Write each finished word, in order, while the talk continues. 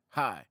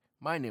Hi,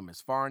 my name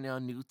is Farnell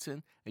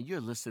Newton, and you're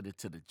listening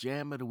to the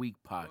Jam of the Week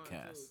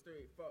podcast. 1, 2, 3,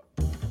 4.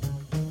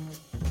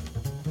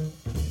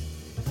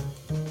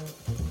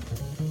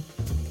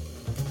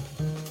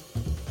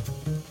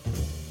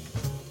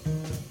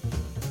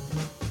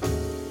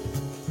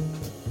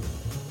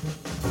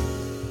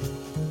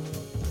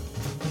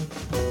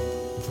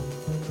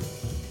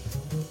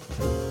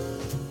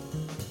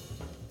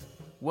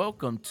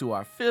 Welcome to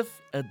our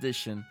fifth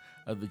edition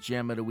of the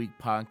Jam of the Week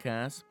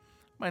podcast.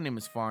 My name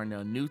is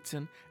Farnell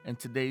Newton, and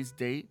today's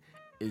date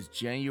is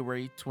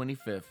January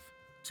 25th,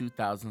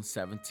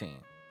 2017.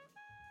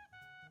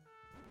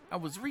 I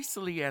was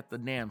recently at the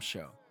NAMM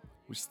show,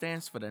 which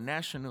stands for the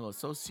National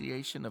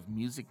Association of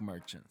Music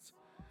Merchants.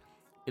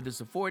 It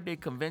is a 4-day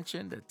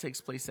convention that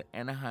takes place in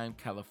Anaheim,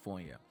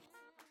 California.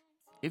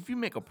 If you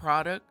make a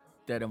product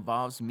that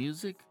involves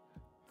music,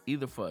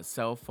 either for a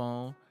cell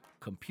phone,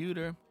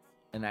 computer,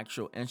 an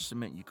actual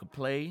instrument you can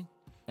play,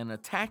 an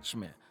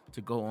attachment to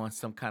go on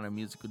some kind of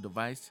musical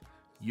device,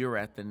 you're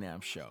at the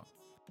NAMM show.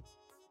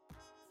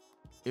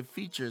 It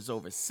features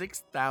over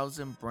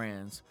 6,000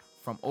 brands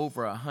from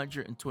over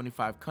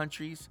 125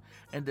 countries,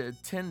 and the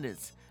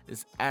attendance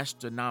is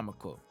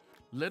astronomical.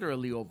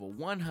 Literally over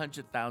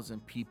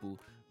 100,000 people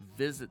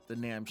visit the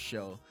NAMM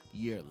show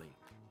yearly.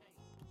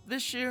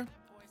 This year,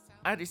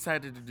 I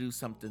decided to do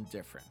something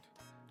different.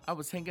 I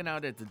was hanging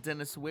out at the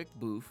Dennis Wick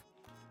booth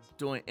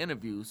doing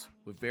interviews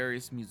with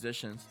various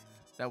musicians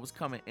that was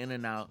coming in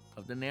and out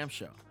of the NAMM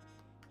show.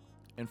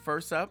 And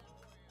first up,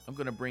 I'm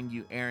going to bring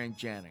you Aaron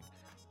Janik,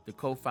 the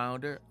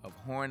co-founder of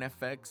Horn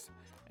FX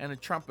and a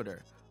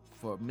trumpeter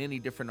for many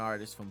different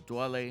artists from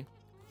Dwele,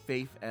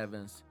 Faith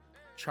Evans,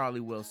 Charlie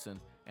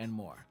Wilson, and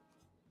more.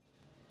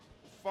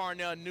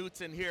 Farnell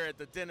Newton here at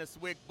the Dennis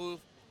Wick booth,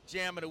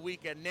 Jam of the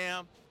Week at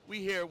NAMM. We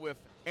here with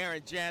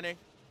Aaron Janik,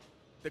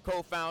 the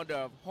co-founder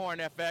of Horn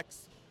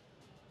FX,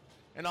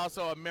 and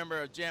also a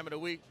member of Jam of the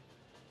Week.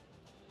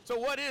 So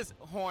what is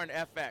Horn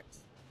FX?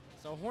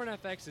 So Horn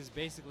FX is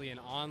basically an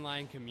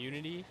online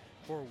community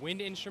for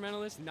wind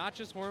instrumentalists, not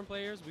just horn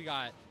players. We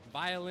got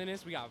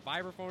violinists, we got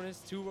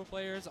vibraphonists, tuba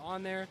players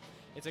on there.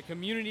 It's a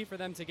community for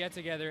them to get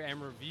together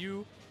and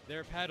review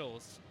their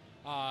pedals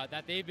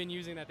that they've been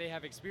using, that they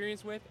have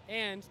experience with,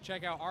 and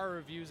check out our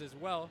reviews as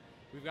well.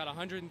 We've got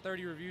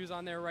 130 reviews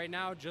on there right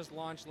now, just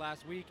launched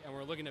last week, and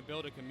we're looking to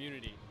build a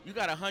community. You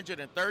got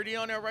 130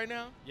 on there right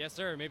now? Yes,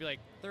 sir. Maybe like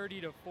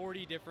 30 to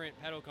 40 different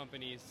pedal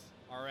companies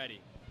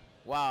already.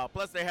 Wow.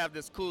 Plus they have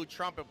this cool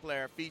trumpet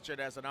player featured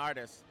as an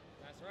artist.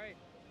 That's right.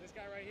 This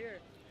guy right here.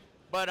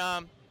 But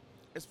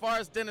as far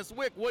as Dennis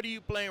Wick, what are you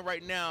playing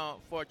right now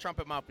for a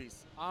trumpet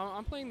mouthpiece?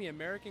 I'm playing the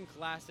American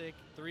Classic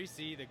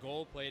 3C, the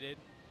gold-plated,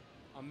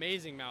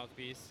 amazing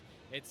mouthpiece.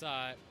 It's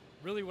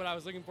really what I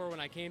was looking for when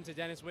I came to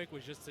Dennis Wick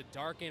was just to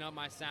darken up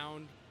my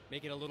sound,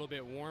 make it a little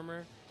bit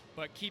warmer,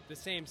 but keep the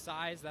same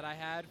size that I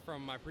had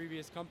from my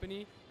previous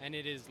company, and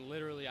it is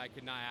literally, I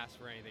could not ask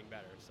for anything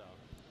better. So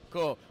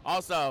Cool.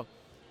 Also,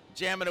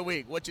 Jam of the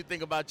Week. What you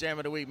think about Jam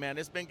of the Week, man?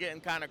 It's been getting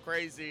kind of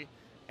crazy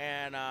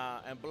and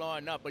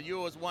blowing up, but you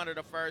was one of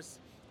the first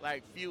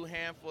few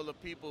handful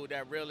of people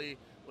that really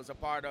was a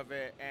part of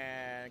it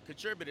and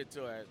contributed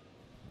to it.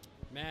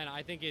 Man,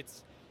 I think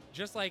it's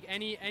just like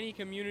any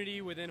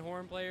community within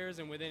horn players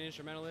and within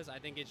instrumentalists. I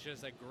think it's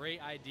just a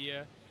great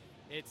idea.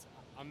 It's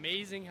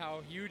amazing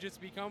how huge it's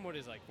become. What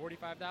is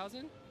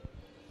 45,000?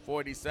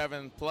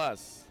 47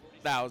 plus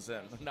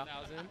thousand. No.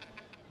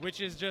 Which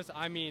is just,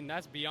 I mean,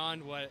 that's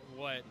beyond what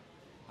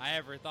I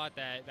ever thought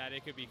that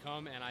it could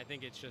become, and I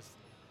think it's just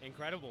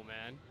incredible,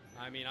 man.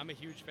 I mean, I'm a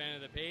huge fan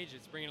of the page.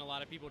 It's bringing a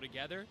lot of people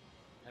together,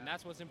 and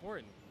that's what's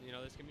important. You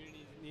know, this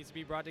community needs to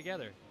be brought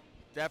together.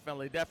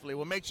 Definitely.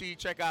 Well, make sure you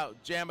check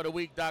out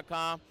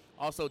jamoftheweek.com.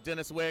 Also,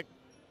 Dennis Wick.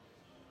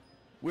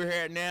 We're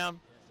here at NAMM. Yes, sir.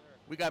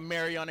 We got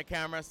Mary on the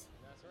cameras.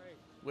 That's right.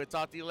 We'll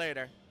talk to you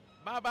later.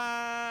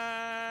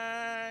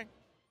 Bye-bye.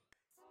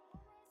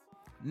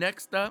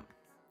 Next up,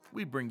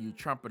 we bring you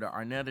trumpeter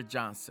Arnetta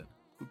Johnson,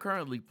 who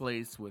currently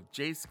plays with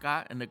Jay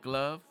Scott and the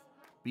Glove,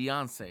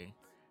 Beyonce,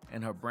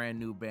 and her brand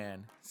new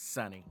band,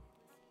 Sunny.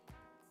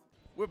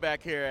 We're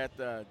back here at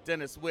the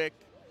Dennis Wick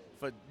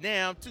for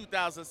NAMM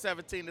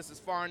 2017. This is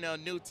Farnell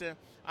Newton.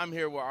 I'm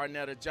here with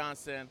Arnetta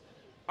Johnson.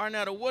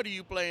 Arnetta, what are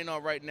you playing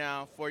on right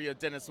now for your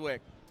Dennis Wick?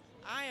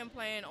 I am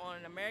playing on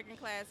an American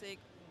Classic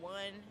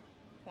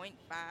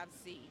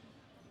 1.5C.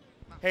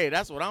 Hey,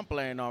 that's what I'm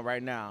playing on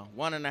right now.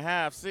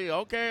 1.5 C.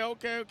 Okay.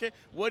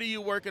 What are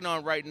you working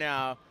on right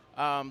now?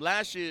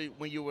 Last year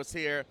when you was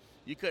here,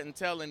 you couldn't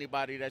tell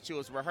anybody that you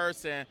was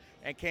rehearsing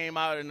and came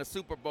out in the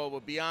Super Bowl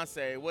with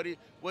Beyonce. What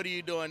are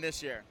you doing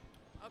this year?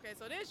 Okay,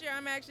 so this year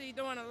I'm actually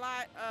doing a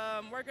lot,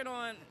 working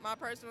on my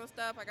personal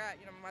stuff. I got,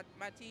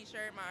 my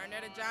T-shirt, my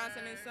Arnetta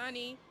Johnson and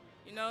Sunny,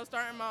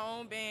 starting my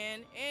own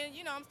band. And,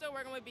 I'm still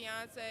working with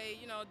Beyonce,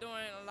 doing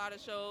a lot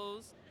of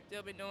shows.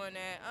 Still been doing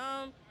that.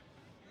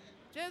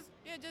 Just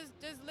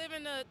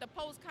living the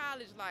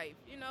post-college life.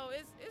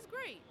 It's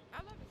great. I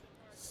love it.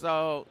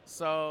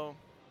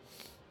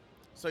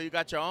 So you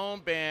got your own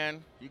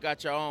band, you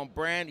got your own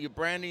brand, you're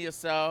branding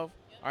yourself.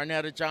 Yep.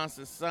 Arnetta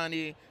Johnson,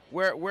 Sonny.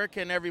 Where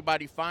can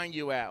everybody find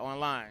you at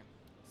online?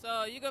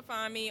 So you can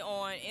find me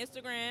on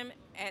Instagram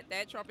at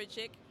That Trumpet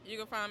Chick. You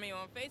can find me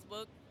on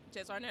Facebook,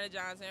 just Arnetta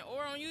Johnson,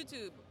 or on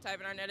YouTube, type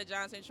in Arnetta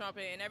Johnson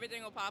Trumpet, and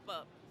everything will pop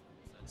up.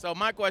 So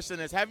my question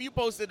is, have you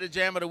posted the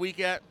Jam of the Week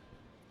yet?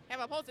 Have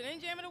I posted any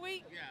Jam of the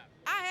Week? Yeah.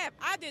 I have.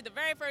 I did the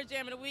very first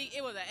Jam of the Week.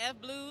 It was a F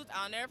Blues.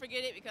 I'll never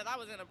forget it because I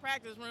was in a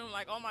practice room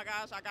like, oh my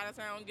gosh, I gotta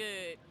sound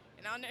good.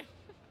 And I'll never.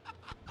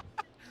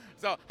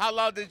 So how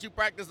long did you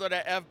practice on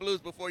that F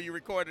Blues before you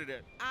recorded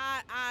it?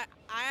 I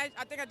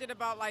think I did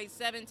about like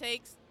 7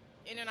 takes,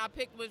 and then I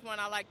picked which one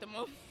I liked the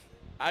most.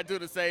 I do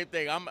the same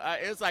thing.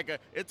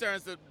 It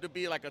turns to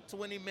be like a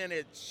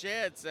 20-minute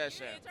shed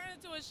session. Yeah, it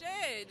turned into a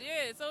shed.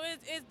 Yeah, so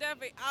it's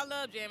definitely. I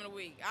love Jam of the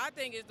Week. I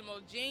think it's the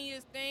most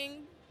genius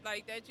thing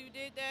like that you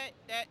did that.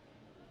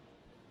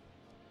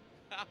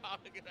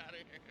 Get out of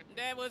here.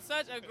 That was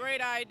such a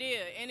great idea,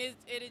 and it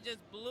just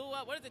blew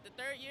up. What is it? The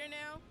 3rd year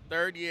now?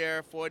 3rd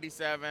year,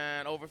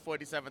 over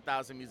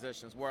 47,000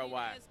 musicians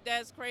worldwide.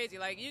 That's crazy.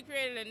 Like you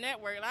created a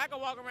network. Like, I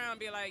could walk around and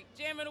be like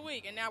Jam of the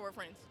Week, and now we're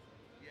friends.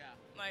 Yeah.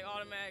 Like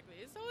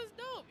automatically. So it's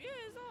dope. Yeah,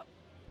 it's up.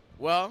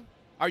 Well,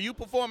 are you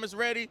performance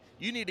ready?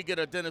 You need to get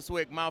a Dennis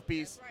Wick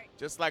mouthpiece, That's right.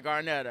 just like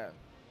Arnetta.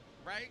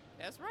 Right?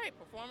 That's right.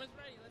 Performance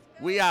ready. Let's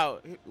go. We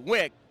out.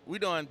 Wick. We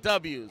doing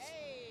W's.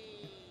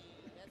 Hey,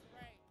 that's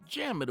right.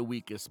 Jam of the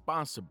Week is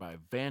sponsored by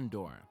Van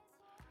Doren.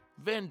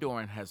 Van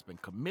Doren has been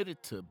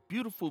committed to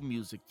beautiful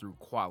music through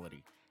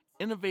quality,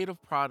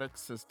 innovative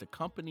products since the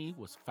company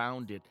was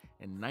founded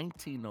in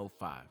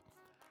 1905.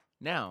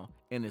 Now,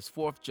 in its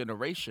 4th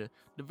generation,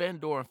 the Van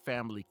Doren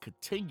family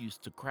continues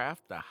to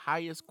craft the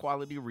highest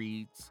quality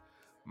reeds,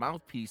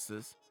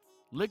 mouthpieces,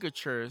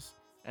 ligatures,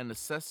 and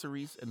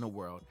accessories in the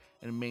world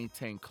and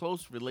maintain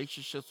close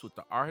relationships with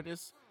the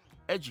artists,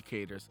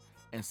 educators,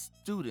 and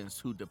students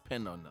who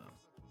depend on them.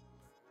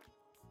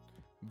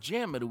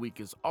 Jam of the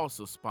Week is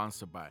also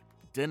sponsored by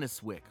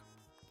Dennis Wick.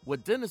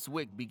 What Dennis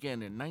Wick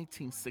began in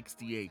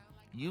 1968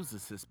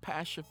 uses his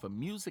passion for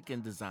music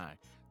and design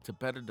to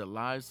better the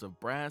lives of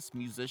brass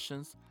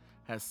musicians,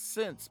 has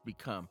since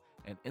become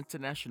an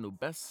international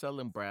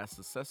best-selling brass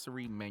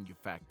accessory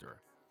manufacturer,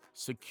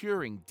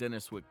 securing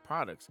Dennis Wick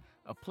products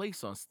a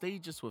place on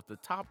stages with the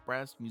top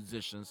brass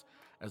musicians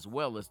as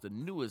well as the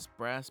newest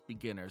brass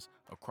beginners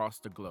across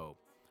the globe.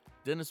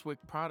 Dennis Wick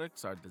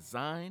products are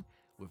designed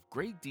with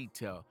great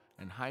detail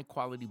and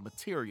high-quality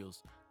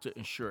materials to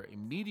ensure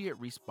immediate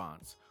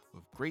response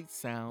with great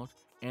sound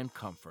and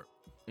comfort,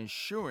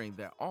 ensuring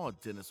that all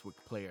Dennis Wick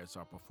players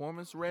are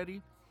performance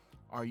ready.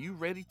 Are you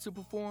ready to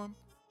perform?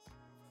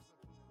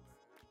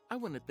 I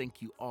want to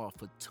thank you all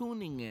for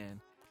tuning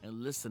in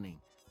and listening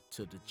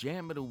to the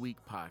Jam of the Week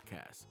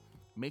podcast.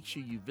 Make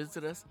sure you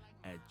visit us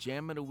at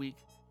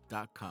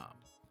jamoftheweek.com.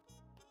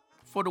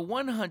 For the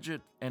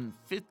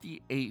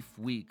 158th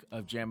week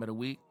of Jam of the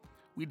Week,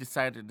 we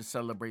decided to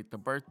celebrate the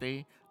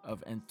birthday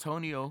of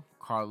Antonio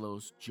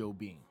Carlos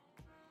Jobim.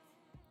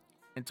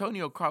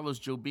 Antonio Carlos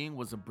Jobim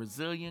was a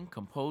Brazilian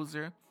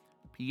composer,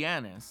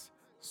 pianist,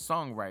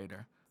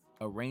 songwriter,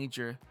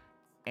 arranger,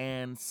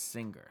 and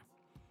singer.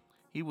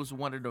 He was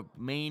one of the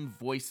main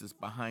voices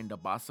behind the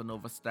bossa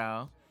nova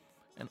style,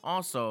 and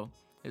also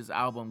his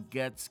album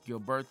Gets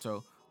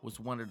Gilberto was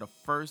one of the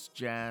first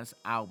jazz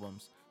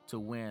albums to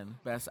win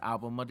Best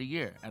Album of the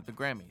Year at the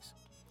Grammys.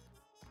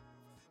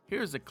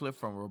 Here's a clip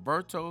from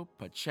Roberto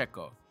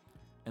Pacheco,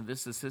 and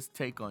this is his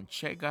take on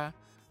Chega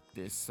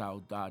de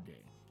Saudade.